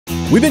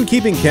We've been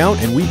keeping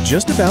count, and we've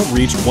just about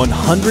reached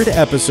 100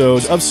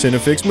 episodes of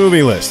CineFix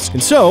Movie Lists.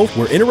 And so,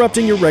 we're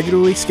interrupting your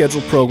regularly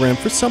scheduled program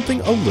for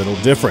something a little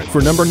different. For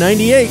number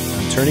 98,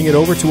 I'm turning it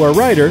over to our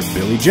writer,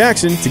 Billy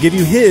Jackson, to give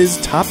you his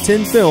top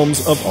 10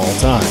 films of all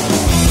time.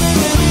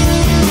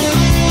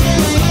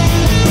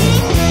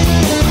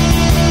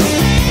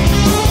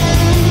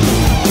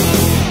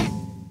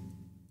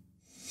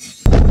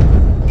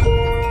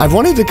 I've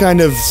wanted to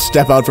kind of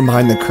step out from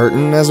behind the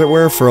curtain, as it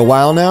were, for a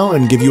while now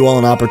and give you all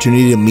an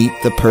opportunity to meet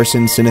the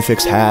person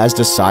CineFix has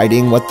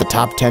deciding what the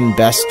top 10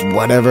 best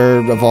whatever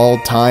of all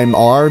time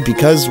are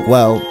because,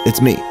 well,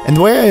 it's me. And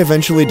the way I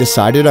eventually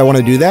decided I want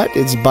to do that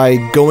is by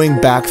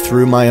going back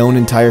through my own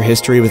entire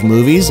history with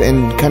movies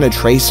and kind of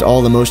trace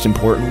all the most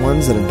important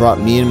ones that have brought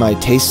me and my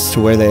tastes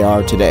to where they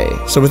are today.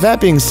 So with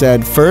that being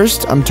said,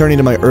 first, I'm turning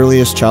to my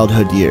earliest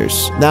childhood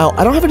years. Now,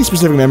 I don't have any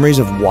specific memories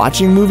of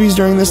watching movies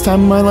during this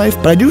time of my life,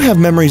 but I do have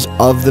memories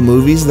of the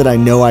movies that I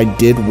know I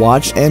did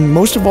watch, and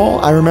most of all,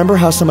 I remember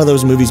how some of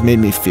those movies made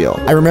me feel.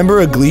 I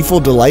remember A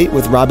Gleeful Delight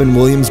with Robin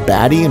Williams'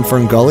 Batty and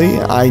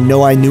Ferngully. I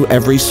know I knew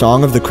every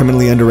song of the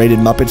criminally underrated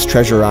Muppets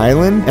Treasure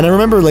Island, and I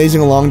remember lazing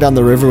along down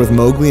the river with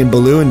Mowgli and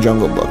Baloo and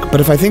Jungle Book. But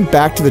if I think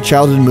back to the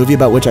childhood movie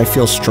about which I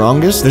feel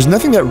strongest, there's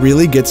nothing that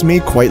really gets me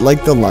quite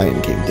like The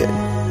Lion King did.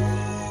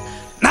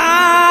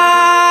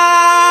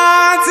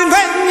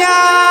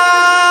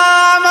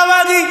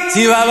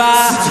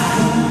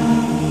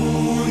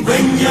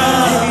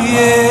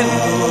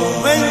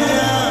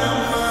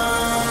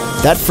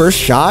 That first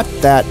shot,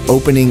 that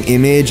opening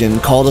image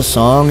and call to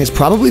song is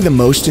probably the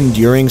most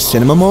enduring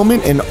cinema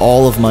moment in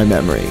all of my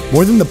memory.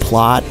 More than the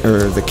plot,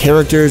 or the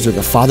characters, or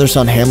the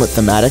father-son Hamlet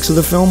thematics of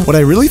the film, what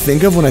I really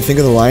think of when I think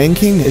of The Lion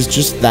King is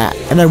just that.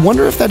 And I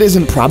wonder if that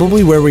isn't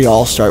probably where we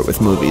all start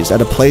with movies,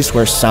 at a place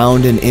where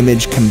sound and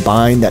image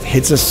combine that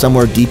hits us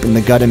somewhere deep in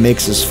the gut and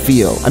makes us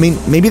feel. I mean,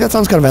 maybe that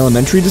sounds kind of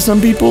elementary to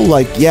some people,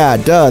 like, yeah,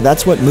 duh,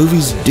 that's what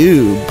movies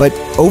do, but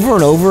over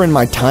and over in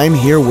my time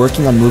here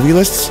working on movie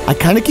lists, I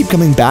kind of keep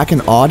coming back in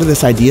awe to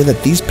this idea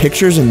that these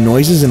pictures and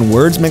noises and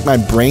words make my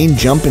brain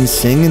jump and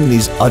sing in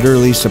these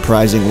utterly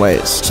surprising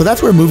ways. So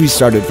that's where movies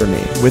started for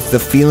me, with the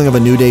feeling of a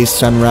new day's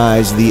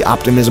sunrise, the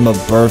optimism of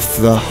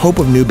birth, the hope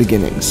of new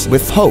beginnings.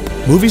 With hope.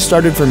 Movies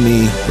started for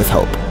me with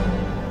hope.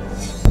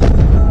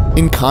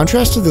 In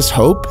contrast to this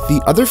hope,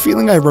 the other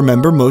feeling I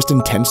remember most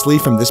intensely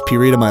from this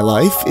period of my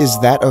life is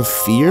that of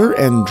fear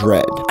and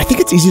dread. I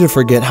think it's easy to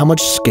forget how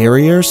much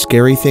scarier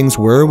scary things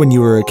were when you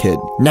were a kid.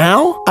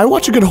 Now, I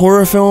watch a good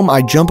horror film,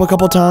 I jump a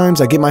couple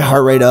times, I get my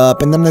heart rate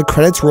up, and then the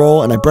credits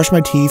roll and I brush my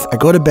teeth, I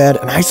go to bed,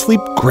 and I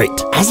sleep great.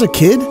 As a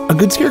kid, a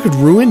good scare could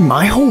ruin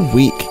my whole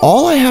week.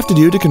 All I have to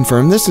do to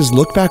confirm this is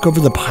look back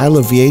over the pile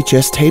of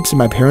VHS tapes in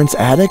my parents'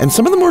 attic, and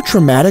some of the more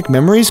traumatic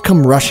memories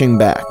come rushing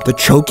back. The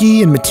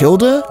Chokey and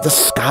Matilda, the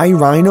Sky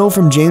Rhino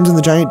from James and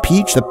the Giant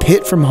Peach, the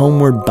Pit from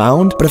Homeward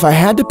Bound. But if I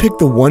had to pick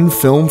the one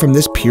film from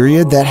this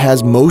period that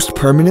has most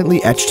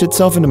permanently etched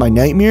itself into my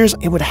nightmares,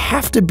 it would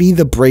have to be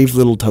The Brave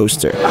Little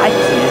Toaster. I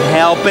can't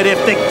help it if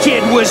the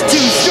kid was too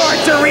short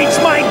to reach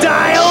my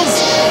dials.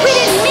 We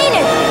didn't mean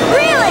it,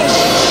 really.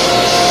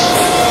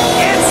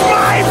 It's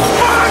my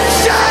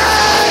function!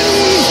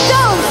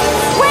 Don't!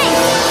 Wait!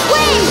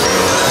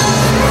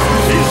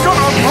 He's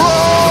gonna blow!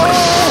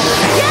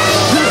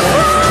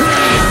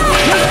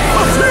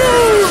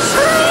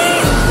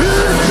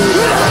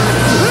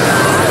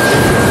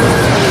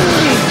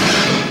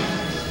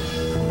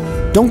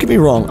 Don't get me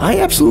wrong, I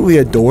absolutely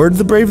adored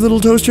The Brave Little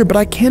Toaster, but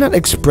I cannot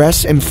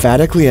express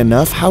emphatically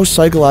enough how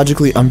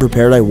psychologically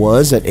unprepared I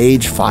was at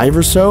age 5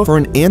 or so for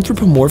an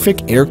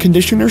anthropomorphic air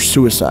conditioner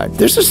suicide.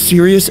 There's a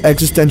serious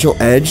existential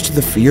edge to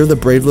the fear The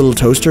Brave Little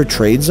Toaster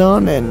trades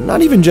on, and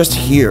not even just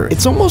here.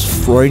 It's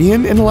almost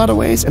Freudian in a lot of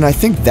ways, and I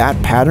think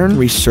that pattern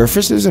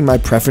resurfaces in my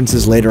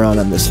preferences later on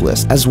this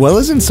list, as well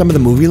as in some of the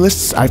movie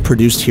lists I've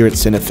produced here at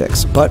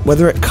CineFix. But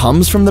whether it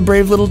comes from The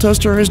Brave Little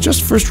Toaster or is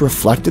just first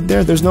reflected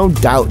there's no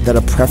doubt that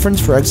a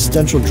preference for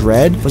existential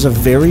dread was a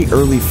very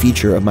early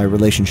feature of my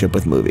relationship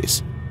with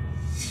movies.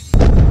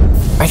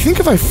 I think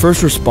if I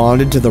first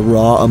responded to the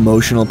raw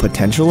emotional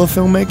potential of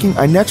filmmaking,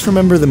 I next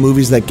remember the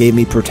movies that gave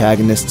me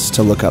protagonists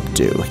to look up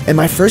to. And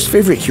my first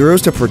favorite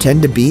heroes to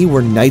pretend to be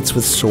were knights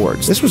with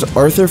swords. This was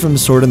Arthur from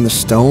Sword in the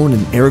Stone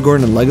and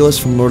Aragorn and Legolas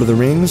from Lord of the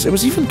Rings. It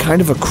was even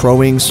kind of a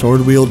crowing,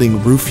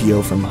 sword-wielding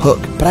Rufio from Hook.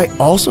 But I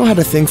also had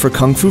a thing for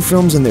kung fu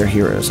films and their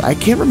heroes. I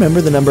can't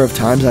remember the number of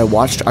times I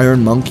watched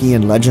Iron Monkey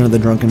and Legend of the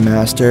Drunken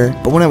Master,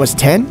 but when I was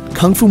 10,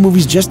 kung fu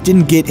movies just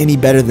didn't get any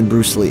better than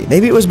Bruce Lee.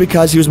 Maybe it was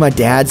because he was my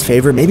dad's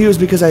favorite, maybe it was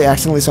because I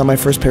accidentally saw my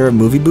first pair of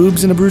movie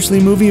boobs in a Bruce Lee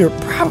movie, or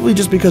probably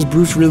just because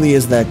Bruce really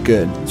is that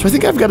good. So I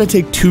think I've got to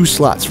take 2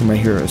 slots for my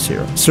heroes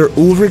here. Sir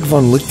Ulrich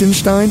von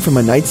Liechtenstein from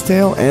A Knight's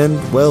Tale,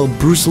 and, well,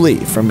 Bruce Lee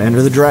from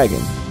Enter the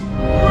Dragon.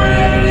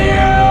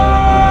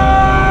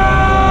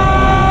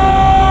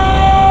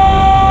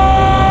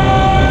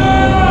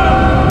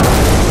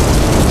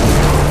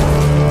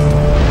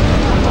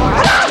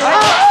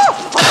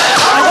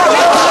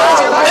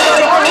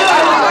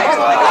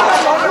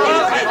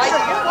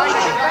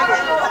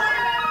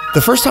 The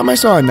The first time I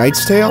saw A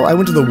Knight's Tale, I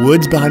went to the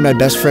woods behind my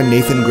best friend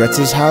Nathan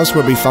Gretz's house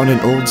where we found an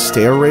old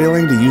stair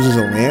railing to use as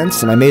a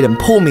lance, and I made him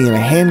pull me in a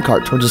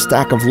handcart towards a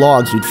stack of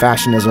logs we'd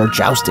fashioned as our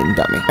jousting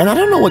dummy. And I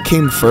don't know what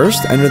came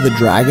first, Enter the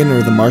Dragon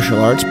or the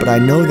martial arts, but I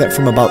know that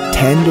from about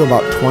 10 to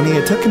about 20,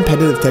 I took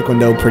competitive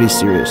taekwondo pretty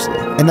seriously.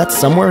 And that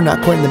somewhere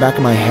not quite in the back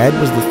of my head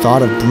was the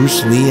thought of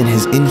Bruce Lee and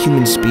his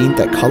inhuman speed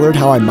that colored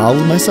how I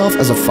modeled myself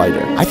as a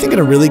fighter. I think in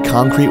a really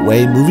concrete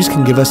way, movies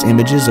can give us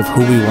images of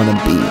who we want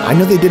to be. I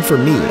know they did for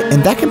me,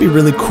 and that can be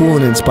really cool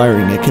and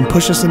inspiring. It can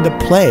push us into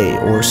play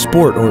or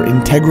sport or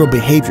integral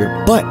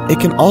behavior, but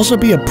it can also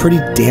be a pretty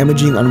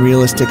damaging,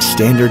 unrealistic,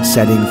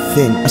 standard-setting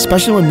thing,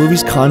 especially when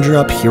movies conjure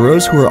up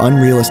heroes who are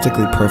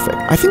unrealistically perfect.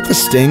 I think the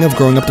sting of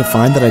growing up to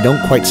find that I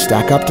don't quite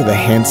stack up to the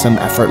handsome,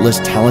 effortless,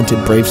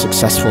 talented, brave,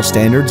 successful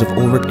standards of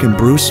Ulrich and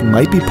Bruce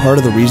might be part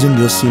of the reason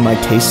you'll see my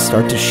tastes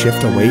start to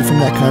shift away from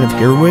that kind of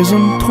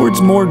heroism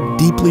towards more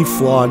deeply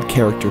flawed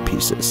character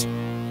pieces.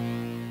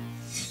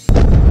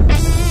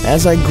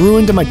 As I grew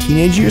into my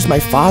teenage years, my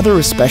father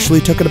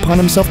especially took it upon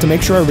himself to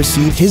make sure I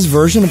received his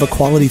version of a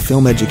quality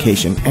film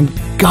education, and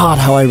God,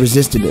 how I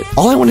resisted it.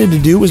 All I wanted to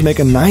do was make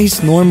a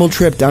nice, normal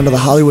trip down to the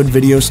Hollywood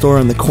video store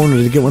on the corner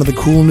to get one of the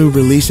cool new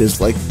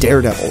releases like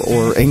Daredevil,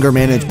 or Anger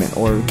Management,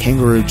 or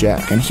Kangaroo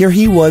Jack. And here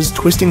he was,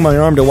 twisting my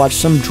arm to watch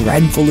some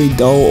dreadfully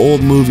dull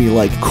old movie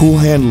like Cool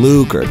Hand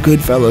Luke, or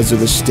Goodfellas, or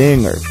The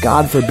Sting, or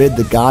God forbid,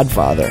 The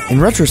Godfather.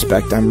 In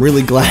retrospect, I'm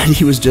really glad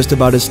he was just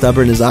about as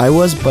stubborn as I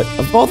was, but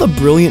of all the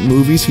brilliant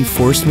movies he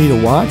forced me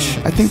to watch,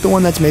 I think the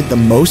one that's made the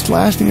most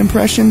lasting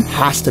impression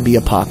has to be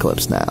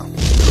Apocalypse Now.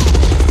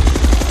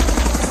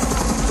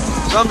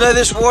 Someday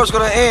this war's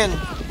gonna end.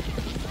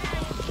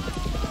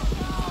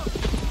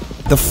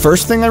 The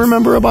first thing I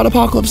remember about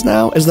Apocalypse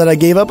Now is that I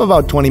gave up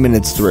about 20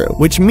 minutes through,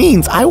 which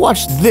means I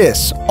watched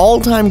this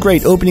all-time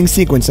great opening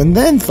sequence and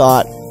then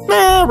thought,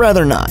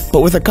 rather not.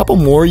 But with a couple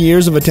more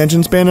years of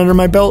attention span under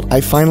my belt, I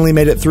finally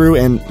made it through,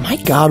 and my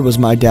God, was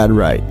my dad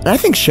right. And I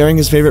think sharing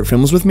his favorite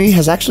films with me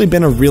has actually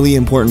been a really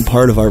important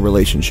part of our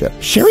relationship.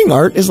 Sharing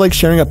art is like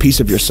sharing a piece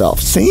of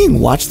yourself. Saying,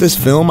 watch this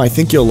film, I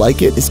think you'll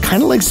like it, is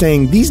kind of like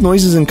saying, these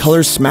noises and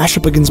colors smash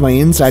up against my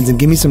insides and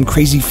give me some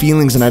crazy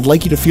feelings, and I'd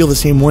like you to feel the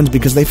same ones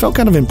because they felt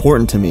kind of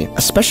important to me.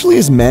 Especially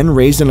as men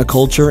raised in a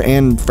culture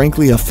and,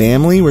 frankly, a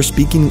family where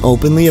speaking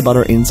openly about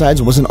our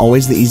insides wasn't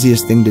always the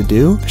easiest thing to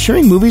do,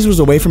 sharing movies was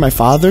a way for my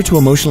father to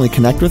emotionally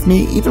connect with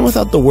me, even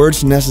without the words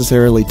to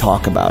necessarily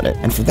talk about it.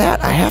 And for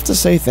that, I have to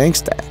say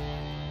thanks, Dad.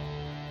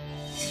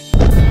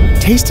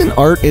 Taste in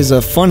art is a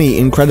funny,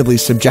 incredibly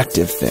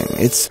subjective thing.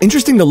 It's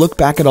interesting to look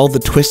back at all the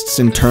twists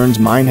and turns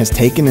mine has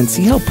taken and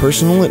see how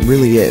personal it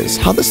really is.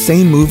 How the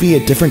same movie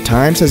at different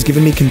times has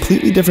given me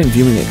completely different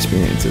viewing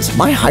experiences.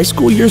 My high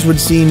school years would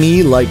see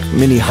me, like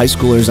many high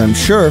schoolers I'm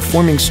sure,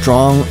 forming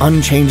strong,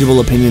 unchangeable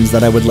opinions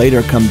that I would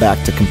later come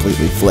back to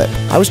completely flip.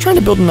 I was trying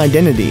to build an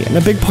identity, and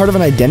a big part of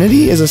an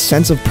identity is a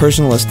sense of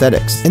personal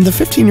aesthetics. And the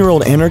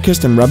 15-year-old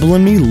anarchist and rebel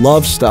in me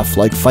loves stuff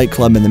like Fight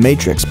Club and The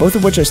Matrix, both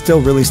of which I still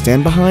really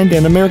stand behind,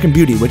 and American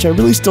Beauty, which I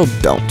really still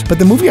don't. But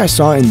the movie I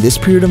saw in this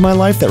period of my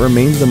life that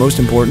remains the most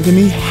important to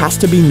me has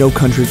to be No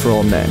Country for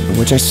Old Men,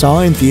 which I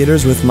saw in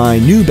theaters with my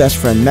new best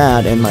friend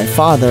Matt and my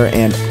father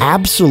and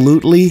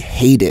absolutely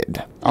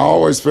hated. I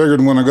always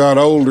figured when I got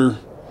older,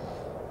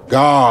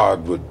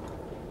 God would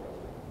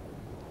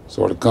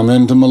sort of come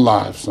into my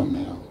life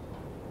somehow.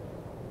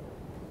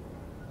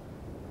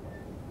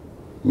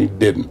 And he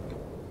didn't.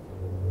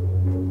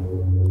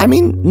 I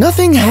mean,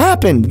 nothing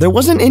happened. There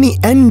wasn't any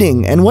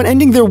ending, and what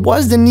ending there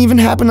was didn't even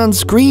happen on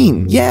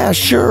screen. Yeah,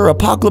 sure,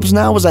 Apocalypse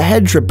Now was a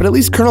head trip, but at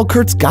least Colonel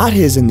Kurtz got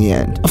his in the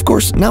end. Of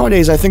course,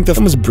 nowadays I think the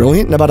film is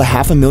brilliant in about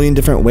 500,000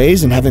 different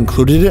ways and have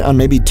included it on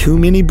maybe too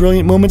many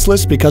brilliant moments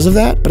lists because of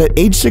that, but at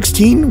age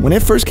 16, when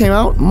it first came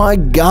out, my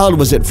God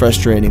was it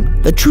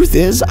frustrating. The truth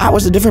is, I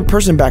was a different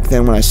person back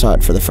then when I saw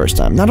it for the first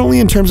time, not only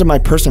in terms of my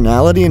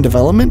personality and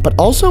development, but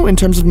also in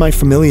terms of my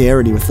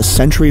familiarity with the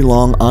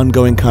century-long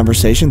ongoing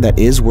conversation that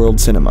is world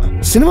cinema.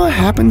 Cinema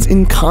happens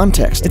in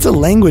context. It's a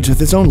language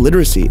with its own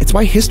literacy. It's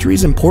why history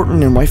is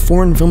important and why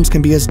foreign films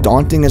can be as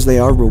daunting as they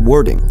are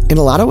rewarding. In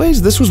a lot of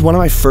ways, this was one of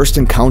my first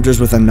encounters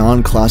with a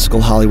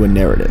non-classical Hollywood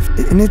narrative.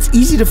 And it's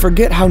easy to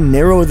forget how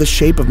narrow the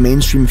shape of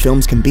mainstream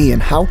films can be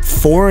and how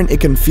foreign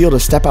it can feel to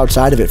step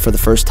outside of it for the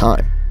first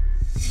time.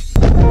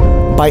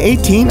 By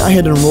 18, I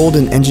had enrolled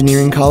in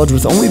engineering college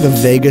with only the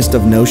vaguest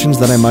of notions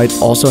that I might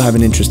also have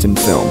an interest in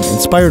film,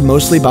 inspired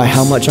mostly by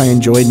how much I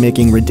enjoyed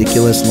making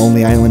ridiculous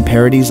Lonely Island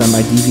parodies on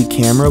my DV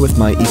camera with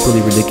my equally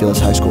ridiculous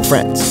high school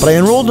friends. But I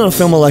enrolled in a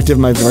film elective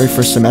my very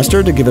first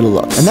semester to give it a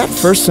look, and that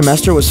first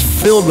semester was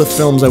filled with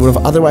films I would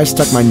have otherwise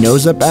stuck my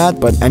nose up at,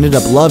 but ended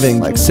up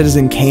loving, like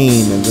Citizen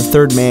Kane and The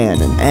Third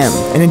Man and M.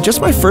 And in just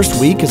my first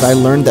week, as I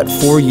learned that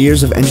 4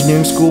 years of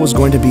engineering school was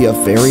going to be a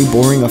very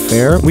boring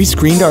affair, we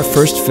screened our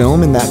first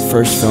film in that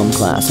first film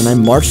class, and I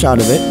marched out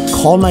of it,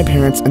 called my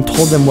parents, and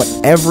told them what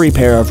every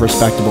pair of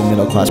respectable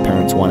middle-class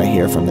parents want to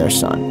hear from their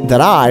son, that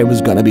I was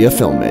going to be a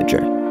film major.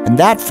 And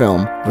that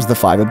film was The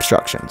Five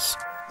Obstructions.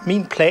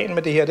 Min plan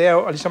med det her, det er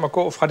jo ligesom at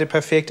gå fra det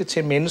perfekte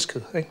til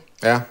mennesket, ikke?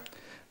 Ja.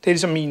 Det er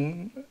ligesom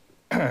min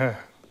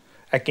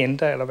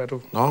agenda, eller hvad du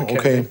Nå, vil kalde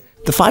okay. det.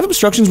 The Five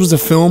Obstructions was a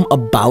film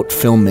about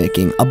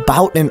filmmaking,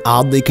 about an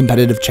oddly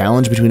competitive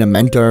challenge between a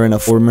mentor and a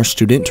former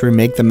student to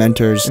remake the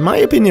mentor's, in my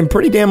opinion,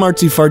 pretty damn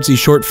artsy-fartsy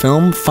short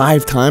film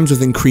 5 times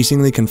with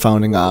increasingly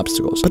confounding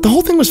obstacles. But the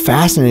whole thing was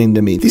fascinating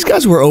to me. These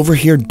guys were over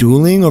here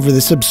dueling over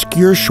this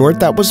obscure short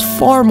that was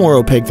far more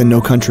opaque than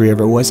No Country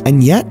Ever was,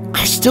 and yet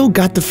I still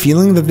got the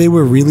feeling that they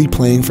were really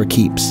playing for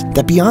keeps.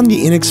 That beyond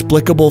the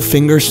inexplicable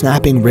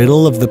finger-snapping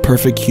riddle of the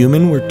perfect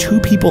human were 2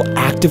 people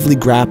actively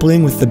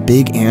grappling with the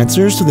big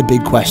answers to the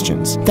big questions.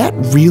 That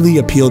really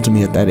appealed to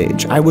me at that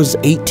age. I was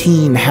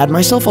 18, had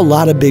myself a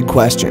lot of big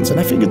questions,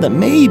 and I figured that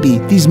maybe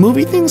these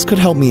movie things could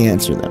help me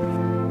answer them.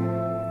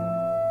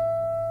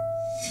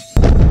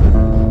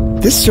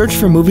 This search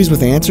for movies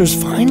with answers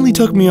finally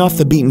took me off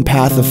the beaten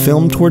path of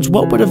film towards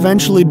what would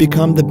eventually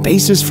become the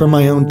basis for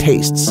my own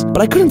tastes.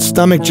 But I couldn't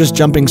stomach just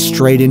jumping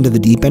straight into the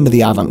deep end of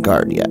the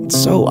avant-garde yet,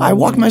 so I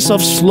walked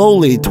myself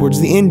slowly towards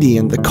the indie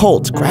and the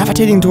cult,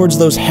 gravitating towards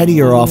those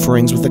headier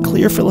offerings with a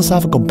clear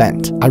philosophical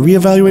bent. I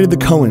reevaluated the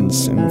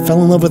Coens and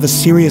fell in love with A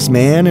Serious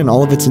Man and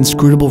all of its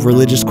inscrutable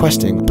religious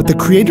questing, but the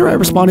creator I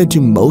responded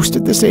to most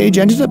at this age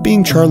ended up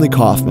being Charlie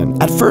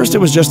Kaufman. At first it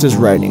was just his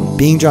writing.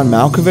 Being John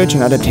Malkovich,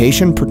 an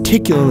adaptation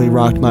particularly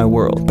rocked my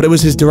world, but it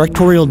was his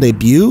directorial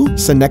debut,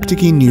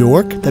 Synecdoche, New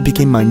York, that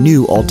became my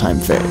new all-time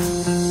fave.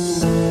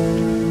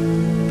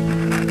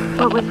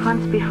 What was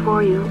once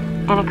before you,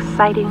 an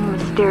exciting,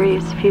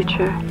 mysterious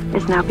future,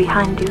 is now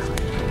behind you.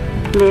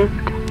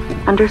 Lived,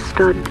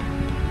 understood,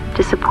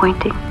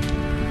 disappointing.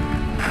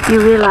 You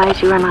realize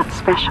you are not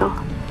special.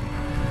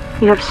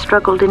 You have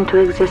struggled into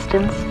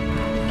existence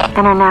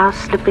and are now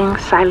slipping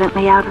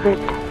silently out of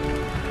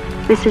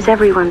it. This is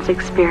everyone's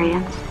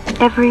experience,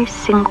 every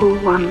single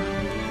one.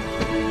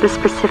 The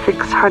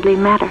specifics hardly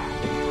matter.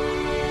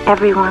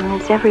 Everyone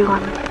is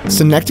everyone.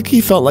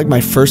 Synecdoche felt like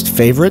my first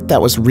favorite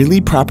that was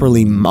really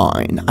properly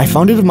mine. I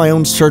found it of my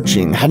own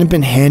searching, hadn't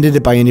been handed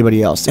it by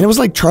anybody else, and it was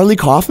like Charlie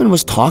Kaufman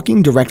was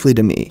talking directly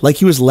to me, like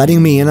he was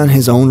letting me in on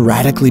his own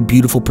radically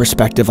beautiful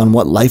perspective on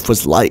what life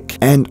was like.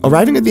 And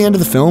arriving at the end of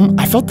the film,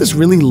 I felt this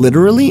really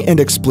literally and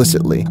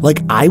explicitly,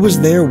 like I was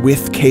there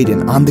with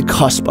Caden on the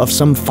cusp of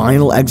some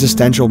final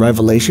existential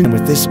revelation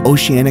with this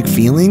oceanic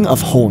feeling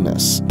of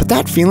wholeness. But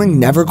that feeling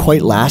never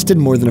quite lasted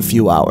more than a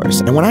few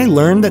hours, and when I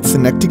learned that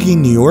Synecdoche,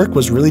 New York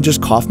was really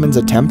just Kaufman's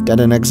attempt at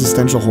an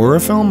existential horror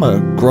film, a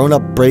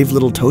grown-up brave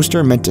little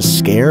toaster meant to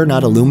scare,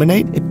 not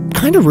illuminate, it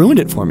kind of ruined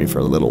it for me for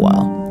a little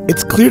while.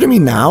 It's clear to me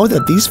now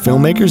that these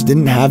filmmakers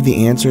didn't have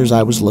the answers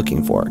I was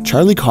looking for.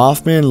 Charlie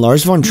Kaufman,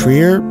 Lars von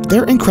Trier,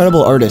 they're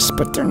incredible artists,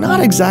 but they're not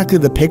exactly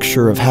the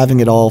picture of having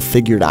it all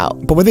figured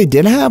out. But what they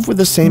did have were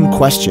the same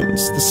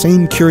questions, the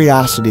same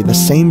curiosity, the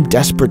same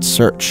desperate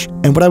search.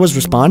 And what I was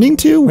responding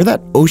to, where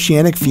that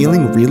oceanic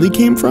feeling really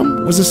came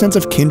from, was a sense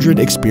of kindred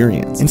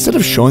experience. Instead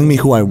of showing me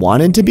who I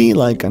wanted to be,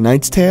 like A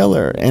Knight's Tale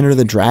or Enter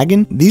the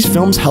Dragon, these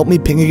films helped me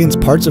ping against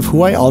parts of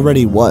who I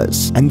already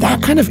was. And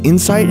that kind of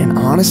insight and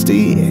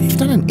honesty, if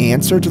not an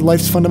answer to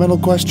life's fundamental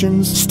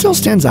questions, still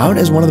stands out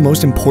as one of the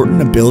most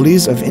important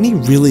abilities of any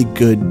really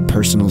good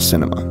personal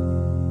cinema.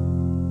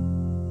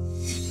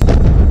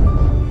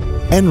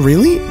 And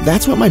really,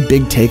 that's what my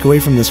big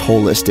takeaway from this whole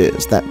list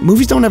is, that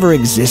movies don't ever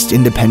exist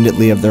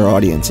independently of their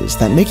audiences,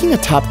 that making a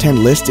top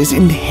 10 list is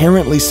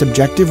inherently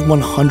subjective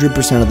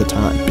 100% of the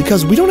time,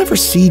 because we don't ever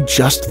see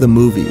just the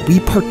movie, we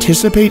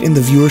participate in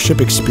the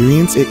viewership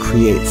experience it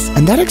creates,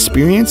 and that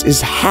experience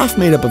is half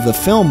made up of the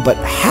film, but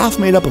half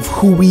made up of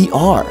who we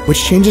are,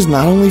 which changes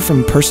not only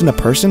from person to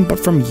person, but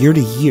from year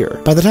to year.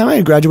 By the time I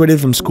had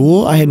graduated from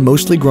school, I had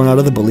mostly grown out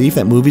of the belief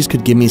that movies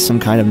could give me some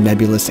kind of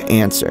nebulous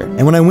answer,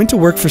 and when I went to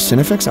work for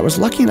CineFix, I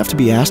was lucky enough to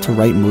be asked to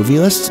write movie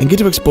lists and get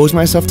to expose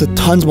myself to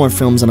tons more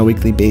films on a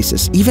weekly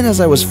basis, even as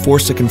I was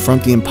forced to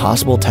confront the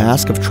impossible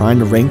task of trying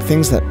to rank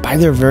things that by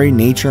their very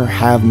nature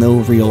have no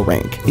real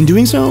rank. In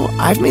doing so,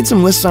 I've made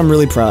some lists I'm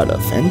really proud of,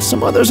 and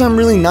some others I'm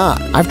really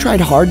not. I've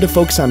tried hard to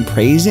focus on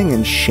praising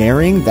and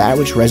sharing that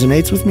which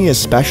resonates with me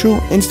as special,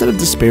 instead of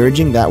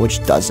disparaging that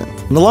which doesn't.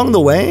 And along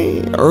the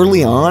way,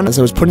 early on, as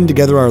I was putting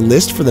together our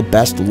list for the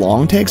best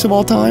long takes of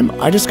all time,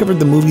 I discovered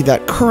the movie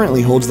that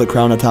currently holds the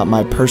crown atop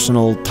my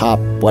personal top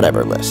whatever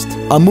list.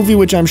 A movie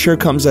which I'm sure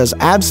comes as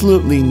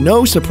absolutely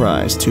no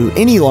surprise to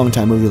any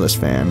longtime movie list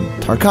fan,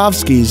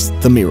 Tarkovsky's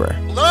The Mirror.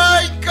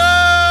 Let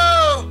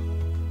go!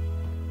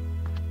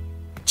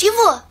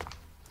 Чего?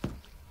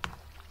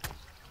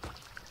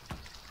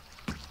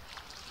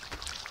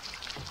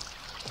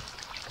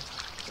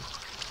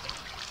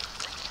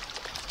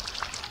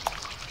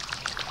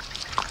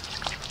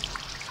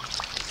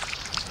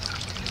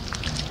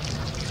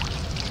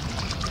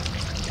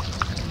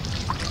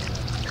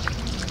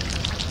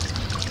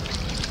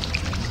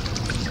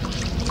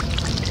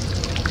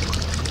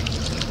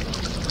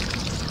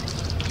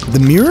 The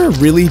Mirror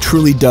really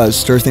truly does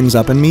stir things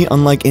up in me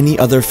unlike any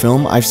other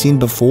film I've seen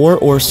before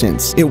or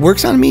since. It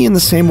works on me in the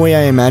same way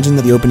I imagine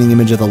that the opening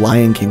image of The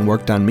Lion King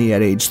worked on me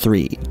at age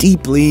 3.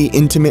 Deeply,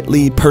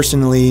 intimately,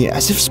 personally,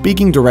 as if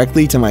speaking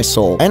directly to my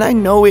soul. And I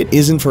know it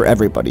isn't for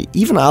everybody.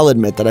 Even I'll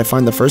admit that I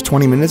find the first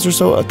 20 minutes or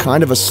so a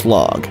kind of a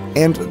slog.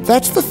 And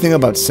that's the thing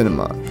about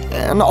cinema,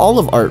 and all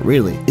of art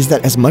really, is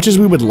that as much as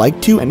we would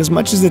like to, and as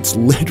much as it's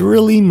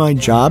literally my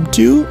job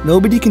to,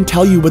 nobody can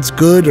tell you what's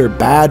good or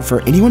bad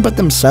for anyone but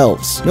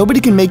themselves. Nobody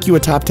can make you a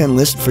top 10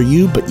 list for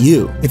you but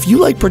you. If you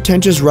like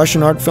pretentious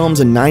Russian art films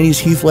and 90s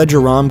Heath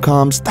Ledger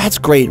rom-coms, that's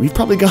great, we've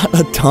probably got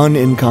a ton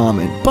in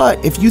common.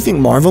 But if you think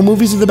Marvel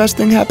movies are the best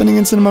thing happening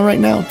in cinema right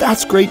now,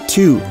 that's great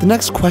too. The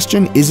next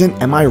question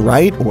isn't am I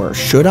right or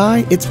should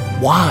I? It's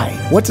why.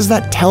 What does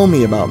that tell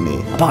me about me?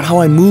 About how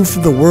I move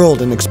through the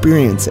world and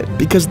experience it?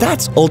 Because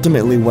that's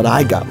ultimately what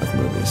I got with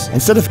movies.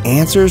 Instead of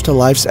answers to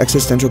life's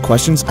existential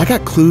questions, I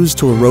got clues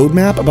to a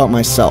roadmap about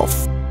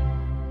myself.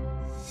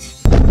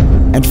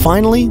 And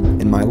finally,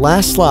 in my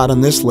last slot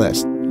on this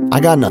list, I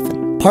got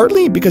nothing.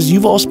 Partly because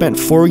you've all spent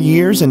 4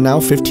 years and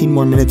now 15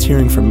 more minutes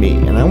hearing from me,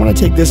 and I want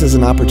to take this as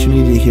an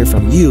opportunity to hear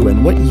from you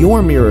and what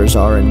your mirrors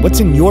are and what's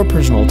in your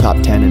personal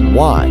top 10 and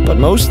why. But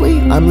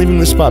mostly, I'm leaving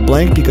this spot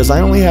blank because I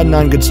only had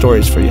 9 good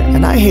stories for you,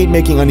 and I hate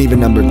making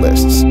uneven numbered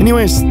lists.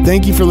 Anyways,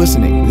 thank you for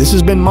listening. This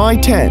has been my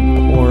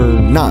 10, or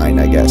 9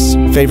 I guess,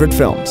 favorite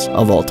films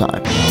of all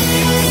time.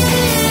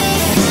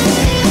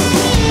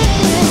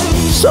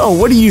 So,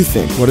 what do you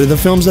think? What are the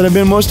films that have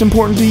been most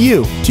important to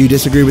you? Do you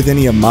disagree with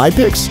any of my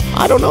picks?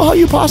 I don't know how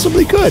you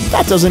possibly could.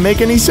 That doesn't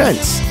make any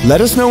sense.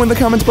 Let us know in the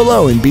comments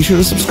below and be sure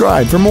to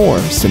subscribe for more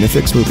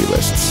CineFix movie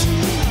lists.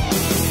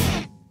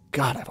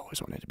 God, I've always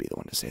wanted to be the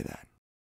one to say that.